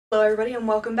Hello everybody and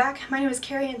welcome back. My name is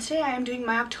Kari and today I am doing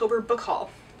my October book haul.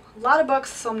 A lot of books,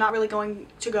 so I'm not really going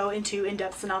to go into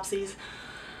in-depth synopses,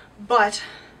 but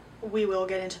we will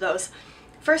get into those.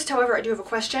 First, however, I do have a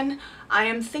question. I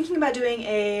am thinking about doing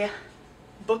a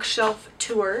bookshelf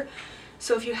tour,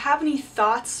 so if you have any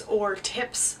thoughts or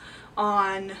tips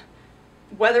on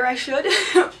whether I should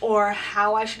or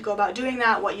how I should go about doing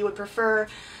that, what you would prefer,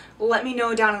 let me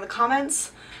know down in the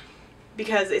comments,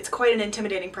 because it's quite an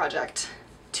intimidating project,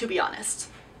 to be honest.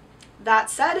 That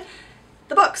said,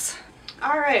 the books.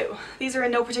 Alright, these are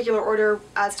in no particular order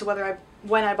as to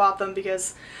when I bought them,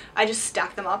 because I just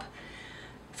stacked them up.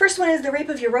 First one is The Rape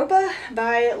of Europa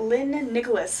by Lynn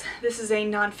Nicholas. This is a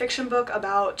non-fiction book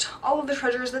about all of the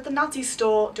treasures that the Nazis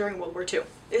stole during World War II.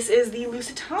 This is The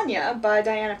Lusitania by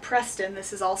Diana Preston.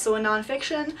 This is also a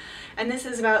non-fiction, and this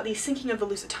is about the sinking of the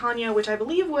Lusitania, which I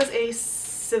believe was a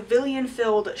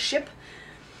civilian-filled ship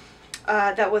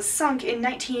that was sunk in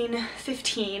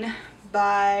 1915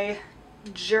 by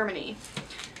Germany.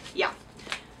 Yeah.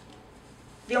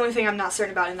 The only thing I'm not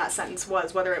certain about in that sentence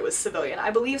was whether it was civilian. I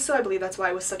believe so. I believe that's why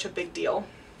it was such a big deal.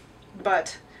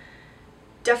 But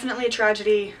definitely a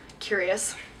tragedy.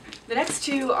 Curious. The next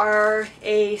two are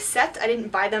a set. I didn't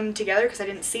buy them together because I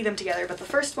didn't see them together, but the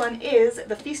first one is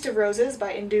The Feast of Roses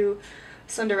by Indu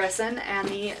Sundaresan, and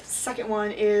the second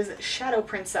one is Shadow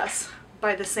Princess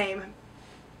by the same.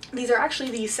 These are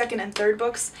actually the second and third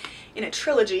books in a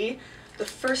trilogy. The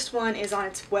first one is on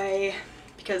its way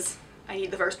because I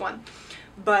need the first one.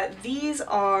 But these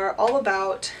are all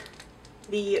about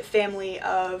the family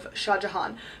of Shah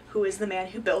Jahan, who is the man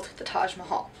who built the Taj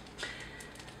Mahal.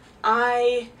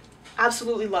 I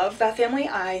absolutely love that family.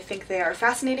 I think they are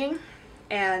fascinating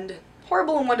and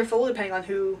horrible and wonderful, depending on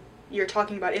who you're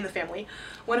talking about in the family.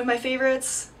 One of my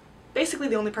favorites, basically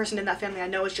the only person in that family I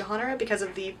know, is Jahanara because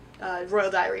of the Royal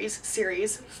Diaries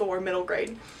series for middle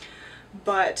grade.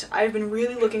 But I've been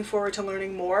really looking forward to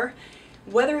learning more.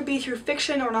 Whether it be through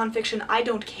fiction or nonfiction, I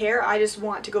don't care. I just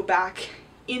want to go back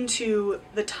into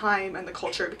the time and the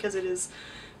culture because it is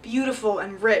beautiful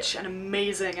and rich and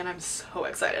amazing, and I'm so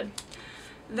excited.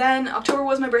 Then October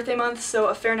was my birthday month, so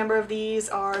a fair number of these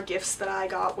are gifts that I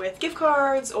got with gift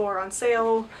cards or on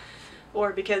sale,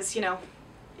 or because, you know,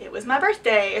 it was my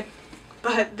birthday.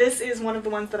 But this is one of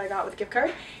the ones that I got with a gift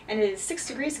card, and it is 6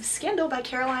 Degrees of Scandal by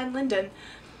Caroline Linden.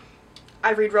 I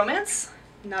read romance,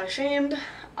 not ashamed.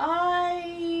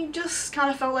 I just kind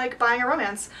of felt like buying a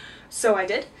romance, so I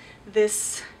did.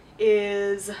 This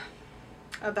is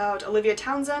about Olivia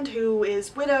Townsend, who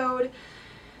is widowed,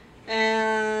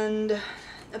 and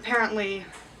apparently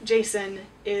Jason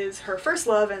is her first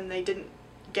love and they didn't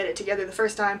get it together the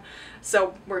first time,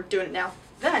 so we're doing it now.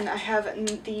 Then I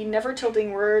have The Never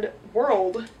Tilting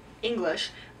World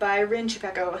English by Rin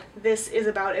Chupeco. This is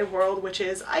about a world which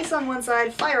is ice on one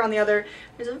side, fire on the other.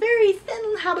 There's a very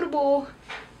thin habitable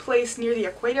place near the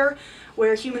equator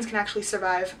where humans can actually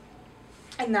survive,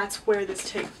 and that's where this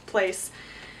takes place.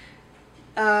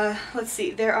 Let's see,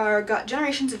 there are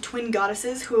generations of twin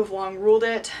goddesses who have long ruled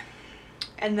it,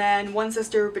 and then one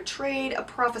sister betrayed a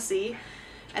prophecy,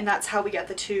 and that's how we get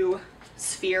the two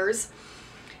spheres,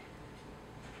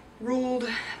 ruled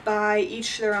by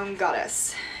each their own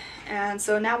goddess. And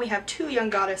so now we have two young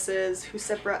goddesses who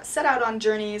set out on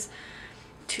journeys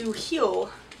to heal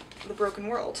the broken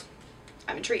world.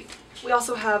 I'm intrigued. We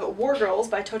also have War Girls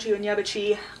by Tochi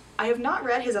Onyebuchi. I have not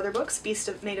read his other books, Beast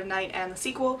of Native Night and the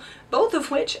sequel, both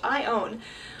of which I own,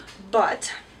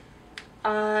 but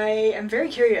I am very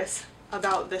curious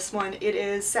about this one. It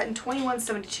is set in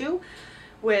 2172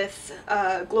 with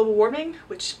global warming,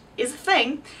 which is a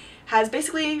thing, has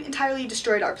basically entirely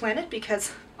destroyed our planet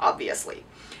because, obviously.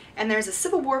 And there's a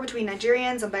civil war between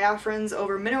Nigerians and Biafrans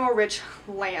over mineral-rich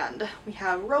land. We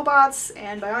have robots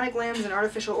and bionic limbs and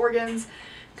artificial organs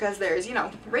because there's, you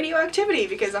know, radioactivity,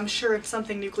 because I'm sure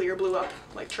something nuclear blew up,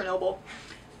 like Chernobyl.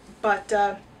 But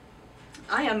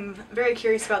I am very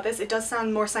curious about this. It does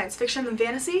sound more science fiction than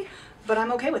fantasy, but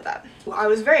I'm okay with that. I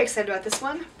was very excited about this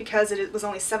one because it was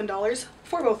only $7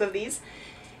 for both of these.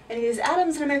 And it is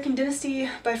Adams, An American Dynasty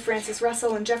by Francis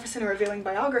Russell and Jefferson, A Revealing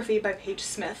Biography by Paige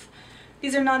Smith.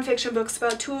 These are non-fiction books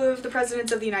about two of the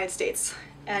presidents of the United States,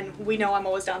 and we know I'm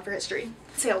always down for history.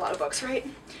 I'd say a lot of books, right?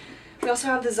 We also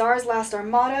have The Tsar's Last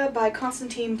Armada by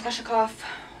Konstantin Pleshakov,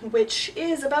 which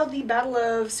is about the Battle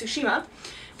of Tsushima,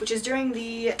 which is during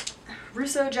the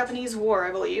Russo-Japanese War,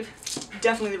 I believe.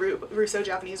 Definitely the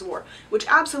Russo-Japanese War, which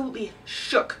absolutely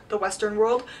shook the Western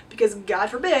world because, God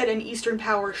forbid, an Eastern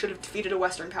power should have defeated a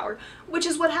Western power, which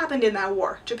is what happened in that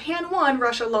war. Japan won,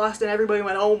 Russia lost, and everybody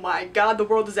went, oh my God, the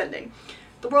world is ending.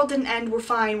 The world didn't end, we're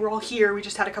fine, we're all here, we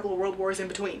just had a couple of world wars in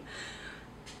between.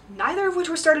 neither of which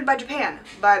were started by Japan,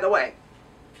 by the way.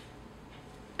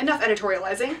 Enough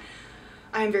editorializing.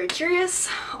 I am very curious.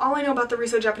 All I know about the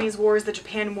Russo-Japanese War is that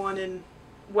Japan won and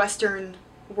Western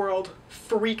world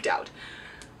freaked out.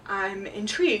 I'm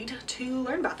intrigued to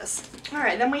learn about this.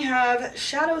 Alright, then we have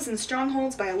Shadows and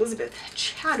Strongholds by Elizabeth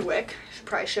Chadwick. I should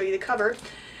probably show you the cover.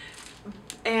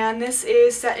 And this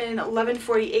is set in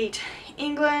 1148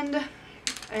 England,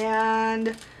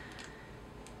 and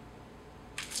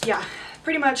yeah,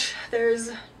 pretty much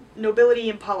there's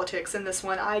nobility and politics in this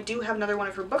one. I do have another one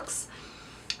of her books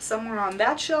somewhere on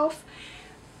that shelf.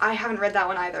 I haven't read that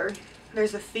one either.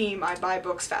 There's a theme: I buy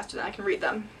books faster than I can read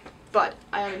them, but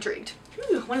I am intrigued.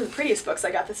 Ooh, one of the prettiest books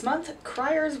I got this month,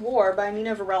 Crier's War by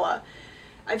Nina Varela.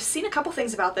 I've seen a couple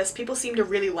things about this. People seem to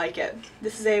really like it.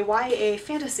 This is a YA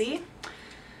fantasy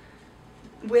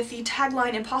with the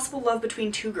tagline, "Impossible love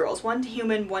between two girls, one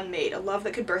human, one maid, a love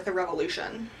that could birth a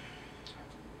revolution."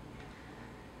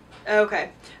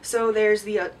 Okay, so there's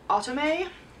the Otome,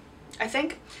 I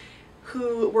think,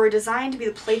 who were designed to be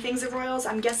the playthings of royals,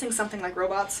 I'm guessing something like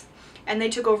robots, and they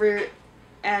took over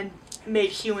and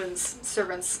made humans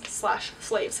servants slash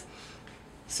slaves.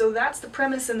 So that's the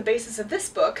premise and the basis of this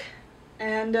book,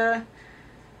 and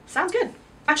sounds good.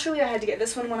 Naturally, I had to get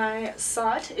this one when I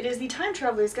saw it. It is The Time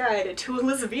Traveler's Guide to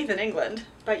Elizabethan England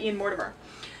by Ian Mortimer.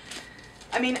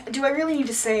 I mean, do I really need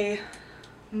to say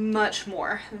much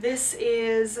more? This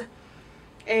is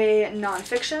a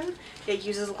nonfiction. It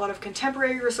uses a lot of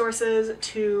contemporary resources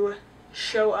to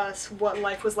show us what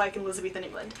life was like in Elizabethan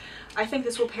England. I think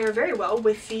this will pair very well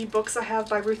with the books I have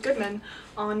by Ruth Goodman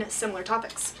on similar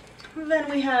topics. Then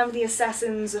we have The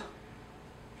Assassin's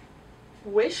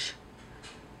Wish?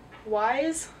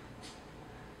 Wise?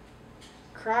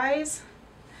 Cries?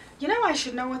 You know, I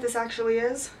should know what this actually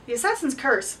is. The Assassin's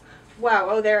Curse. Wow,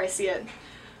 oh there, I see it.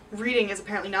 Reading is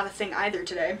apparently not a thing either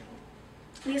today.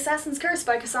 The Assassin's Curse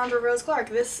by Cassandra Rose Clark.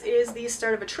 This is the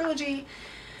start of a trilogy,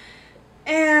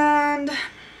 and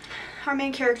our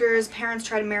main character's parents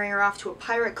try to marry her off to a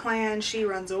pirate clan. She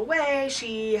runs away,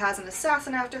 she has an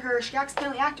assassin after her, she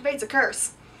accidentally activates a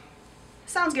curse.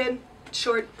 Sounds good. It's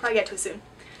short, probably get to it soon.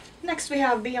 Next we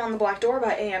have Beyond the Black Door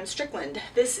by A.M. Strickland.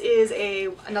 This is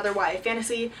another YA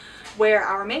fantasy where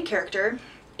our main character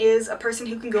is a person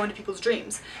who can go into people's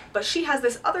dreams, but she has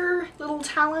this other little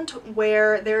talent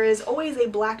where there is always a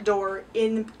black door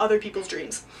in other people's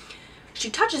dreams.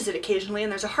 She touches it occasionally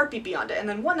and there's a heartbeat beyond it, and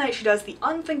then one night she does the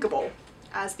unthinkable.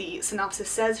 As the synopsis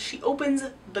says, she opens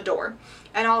the door,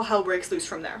 and all hell breaks loose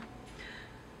from there.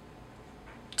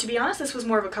 To be honest, this was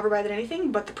more of a cover buy than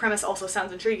anything, but the premise also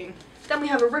sounds intriguing. Then we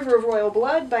have A River of Royal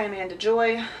Blood by Amanda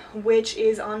Joy, which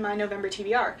is on my November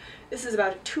TBR. This is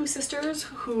about two sisters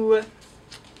who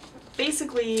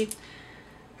basically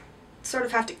sort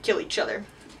of have to kill each other.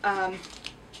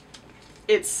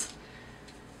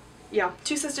 Yeah,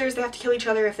 two sisters, they have to kill each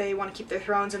other if they want to keep their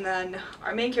thrones, and then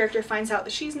our main character finds out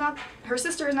that her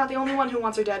sister is not the only one who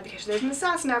wants her dead because there's an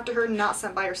assassin after her not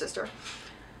sent by her sister.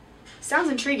 Sounds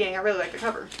intriguing, I really like the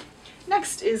cover.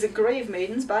 Next is Grave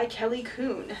Maidens by Kelly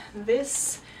Kuhn.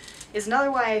 This is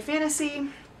another YA fantasy.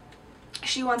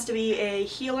 She wants to be a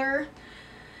healer,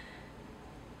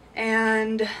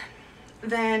 and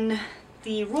then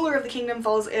the ruler of the kingdom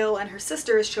falls ill and her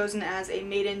sister is chosen as a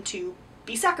maiden to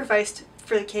be sacrificed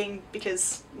for the king,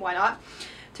 because why not?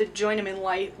 To join him in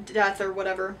life, death, or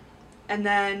whatever. And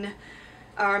then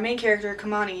our main character,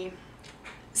 Kamani,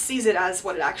 sees it as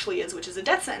what it actually is, which is a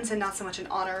death sentence and not so much an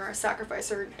honor or a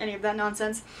sacrifice or any of that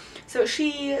nonsense. So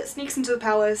she sneaks into the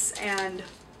palace and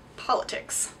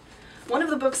politics. One of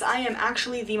the books I am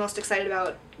actually the most excited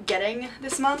about getting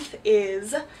this month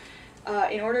is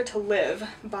In Order to Live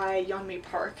by Yeonmi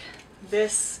Park.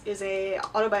 This is a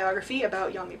autobiography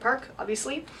about Yeonmi Park,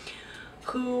 obviously,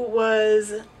 who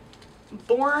was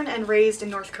born and raised in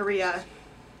North Korea,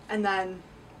 and then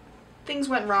things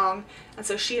went wrong, and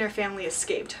so she and her family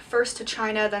escaped. First to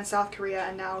China, then South Korea,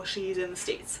 and now she's in the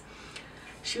States.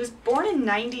 She was born in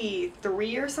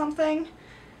 93 or something.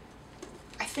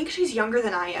 I think she's younger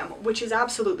than I am, which is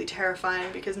absolutely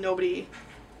terrifying because nobody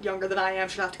younger than I am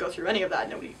should have to go through any of that.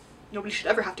 Nobody should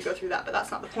ever have to go through that, but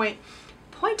that's not the point.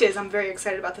 The point is, I'm very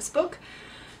excited about this book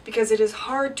because it is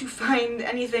hard to find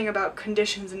anything about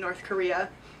conditions in North Korea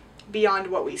beyond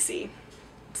what we see.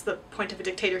 It's the point of a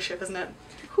dictatorship, isn't it?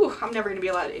 Whew, I'm never going to be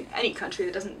allowed in any country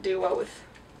that doesn't do well with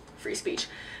free speech.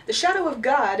 The Shadow of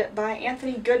God by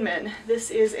Anthony Goodman.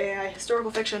 This is a historical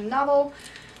fiction novel.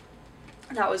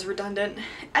 That was redundant.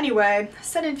 Anyway,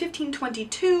 set in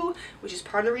 1522, which is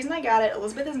part of the reason I got it.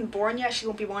 Elizabeth isn't born yet, she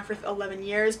won't be born for 11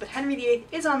 years, but Henry VIII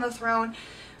is on the throne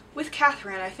with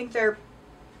Catherine. I think they're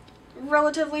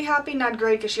relatively happy, not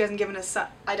great because she hasn't given us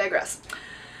I digress.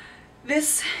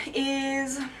 This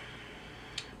is,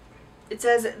 it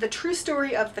says, the true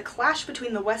story of the clash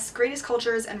between the West's greatest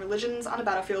cultures and religions on a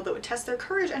battlefield that would test their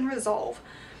courage and resolve.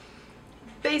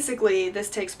 Basically, this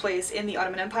takes place in the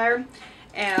Ottoman Empire,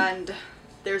 and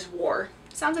there's war.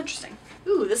 Sounds interesting.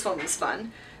 Ooh, this one was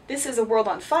fun. This is A World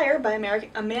on Fire by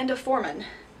Amanda Foreman.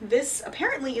 This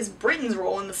apparently is Britain's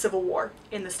role in the Civil War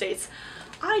in the States.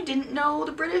 I didn't know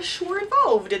the British were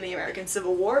involved in the American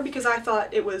Civil War because I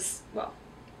thought it was, well,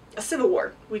 a civil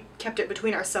war. We kept it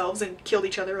between ourselves and killed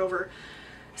each other over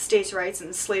states' rights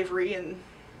and slavery and,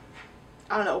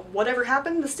 I don't know, whatever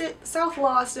happened, the South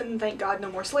lost and thank God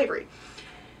no more slavery.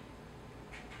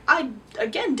 I,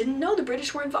 again, didn't know the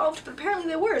British were involved, but apparently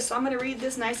they were, so I'm going to read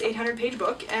this nice 800-page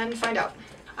book and find out.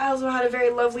 I also had a very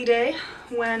lovely day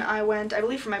when I went, I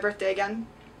believe for my birthday again,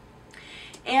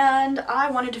 and I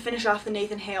wanted to finish off the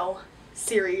Nathan Hale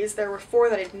series. There were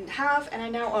 4 that I didn't have and I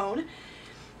now own,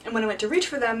 and when I went to reach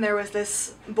for them there was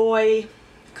this boy,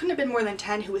 couldn't have been more than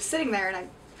 10, who was sitting there and I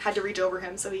had to reach over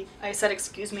him, so I said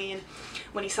excuse me, and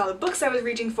when he saw the books I was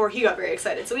reaching for he got very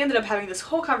excited. So we ended up having this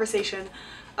whole conversation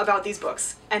about these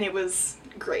books, and it was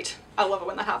great. I love it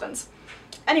when that happens.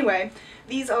 Anyway,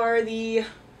 these are the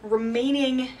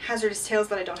remaining Hazardous Tales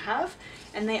that I don't have,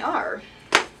 and they are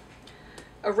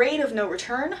A Raid of No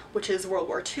Return, which is World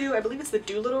War II. I believe it's the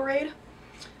Doolittle Raid.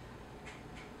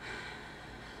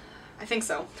 I think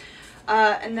so.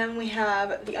 And then we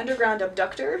have The Underground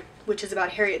Abductor, which is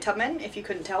about Harriet Tubman, if you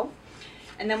couldn't tell.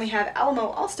 And then we have Alamo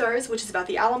All-Stars, which is about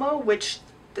the Alamo, which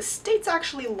the States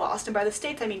actually lost, and by the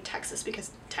States I mean Texas,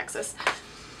 because Texas,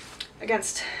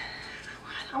 against,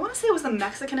 I want to say it was the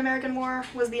Mexican-American War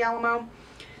was the Alamo.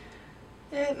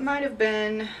 It might have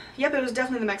been, yep, it was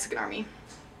definitely the Mexican Army,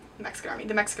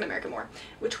 the Mexican-American War,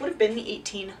 which would have been the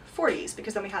 1840s,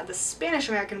 because then we had the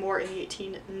Spanish-American War in the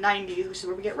 1890s, which is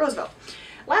where we get Roosevelt.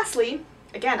 Lastly,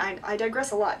 again, I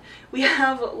digress a lot, we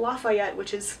have Lafayette,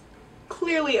 which is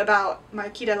clearly about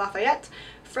Marquis de Lafayette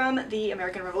from the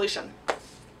American Revolution.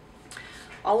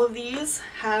 All of these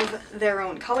have their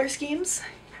own color schemes,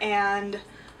 and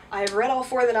I've read all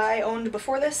 4 that I owned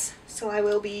before this, so I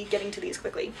will be getting to these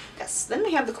quickly. Yes, then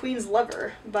we have The Queen's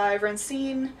Lover by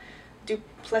Francine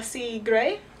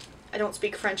Duplessis-Gray. I don't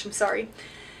speak French, I'm sorry.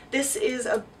 This is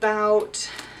about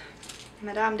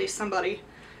Madame de somebody.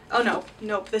 Oh no,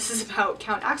 nope, this is about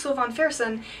Count Axel von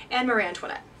Fersen and Marie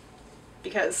Antoinette.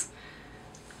 Because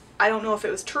I don't know if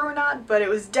it was true or not, but it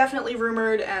was definitely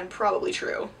rumored and probably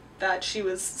true that she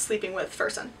was sleeping with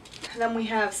Fersen. Then we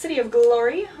have City of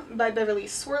Glory by Beverly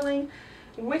Swirling,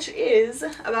 which is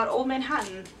about Old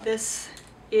Manhattan. This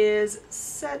is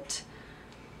set,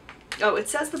 oh, it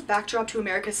says the backdrop to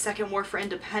America's Second War for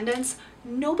Independence.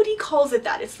 Nobody calls it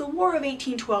that. It's the War of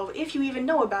 1812, if you even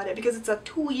know about it, because it's a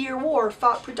 2-year war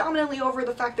fought predominantly over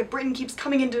the fact that Britain keeps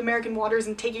coming into American waters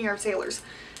and taking our sailors.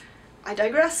 I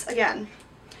digress again.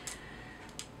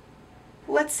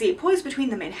 Let's see, poised between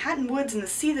the Manhattan woods and the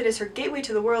sea that is her gateway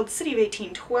to the world, the city of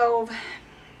 1812.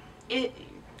 It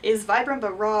is vibrant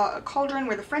but raw, a cauldron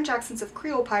where the French accents of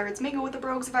Creole pirates mingle with the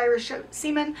brogues of Irish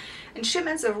seamen, and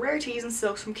shipments of rare teas and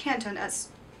silks from Canton as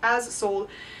sold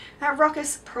at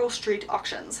raucous Pearl Street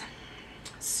auctions.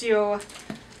 So,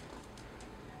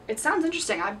 it sounds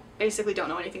interesting. I basically don't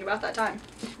know anything about that time.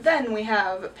 Then we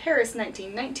have Paris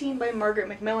 1919 by Margaret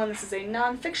Macmillan. This is a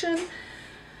non-fiction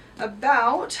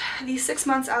about the 6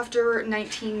 months after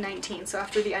 1919, so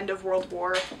after the end of World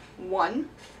War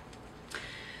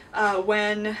I,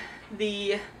 when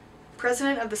the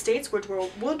President of the States,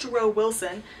 Woodrow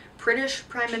Wilson, British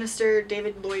Prime Minister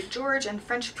David Lloyd George, and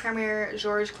French Premier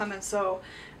Georges Clemenceau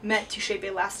met to shape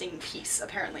a lasting peace,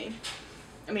 apparently.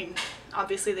 I mean,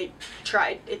 obviously they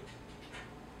tried. It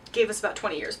gave us about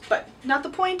 20 years, but not the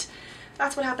point.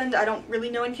 That's what happened. I don't really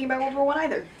know anything about World War I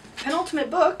either. Penultimate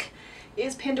book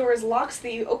is Pandora's Locks,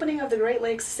 The Opening of the Great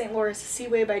Lakes St. Lawrence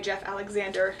Seaway by Jeff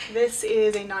Alexander. This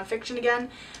is a nonfiction again.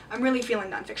 I'm really feeling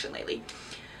nonfiction lately.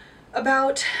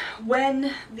 About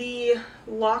when the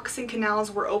locks and canals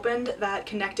were opened that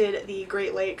connected the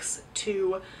Great Lakes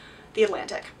to the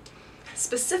Atlantic.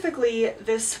 Specifically,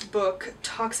 this book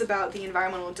talks about the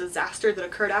environmental disaster that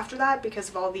occurred after that because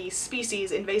of all the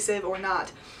species, invasive or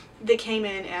not, that came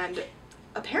in and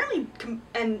apparently,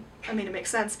 and I mean it makes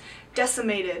sense,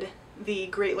 decimated the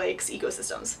Great Lakes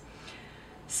ecosystems.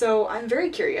 So I'm very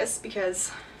curious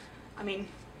because, I mean,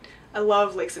 I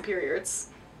love Lake Superior. It's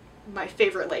my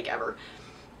favorite lake ever,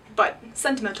 but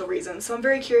sentimental reasons. So I'm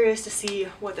very curious to see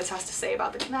what this has to say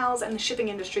about the canals and the shipping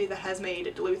industry that has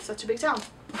made Duluth such a big town.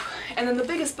 And then the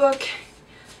biggest book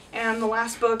and the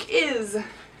last book is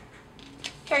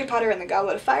Harry Potter and the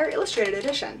Goblet of Fire Illustrated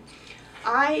Edition.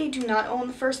 I do not own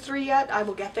the first three yet, I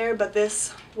will get there, but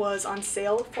this was on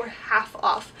sale for half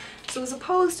off. So as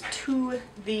opposed to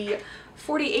the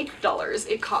 $48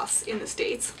 it costs in the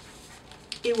States,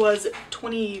 it was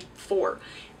 $24.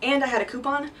 And I had a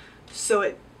coupon, so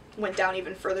it went down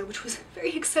even further, which was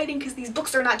very exciting because these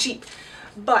books are not cheap.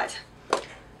 But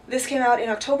this came out in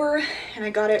October, and I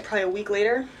got it probably a week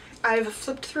later. I've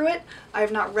flipped through it. I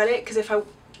have not read it because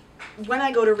when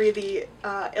I go to read the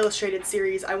illustrated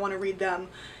series, I want to read them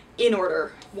in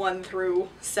order, 1 through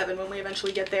 7 when we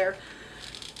eventually get there.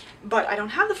 But I don't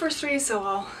have the first 3,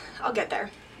 so I'll get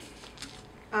there.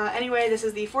 Anyway, this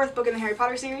is the 4th book in the Harry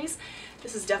Potter series.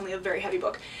 This is definitely a very heavy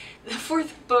book. The 4th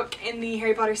book in the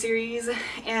Harry Potter series,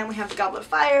 and we have the Goblet of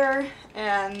Fire,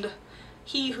 and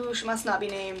He Who Must Not Be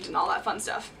Named, and all that fun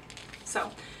stuff.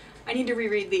 So, I need to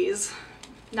reread these.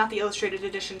 Not the illustrated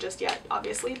edition just yet,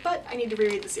 obviously, but I need to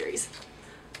reread the series.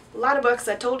 A lot of books,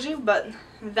 I told you, but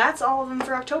that's all of them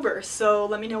for October, so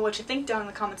let me know what you think down in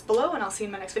the comments below, and I'll see you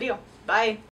in my next video. Bye!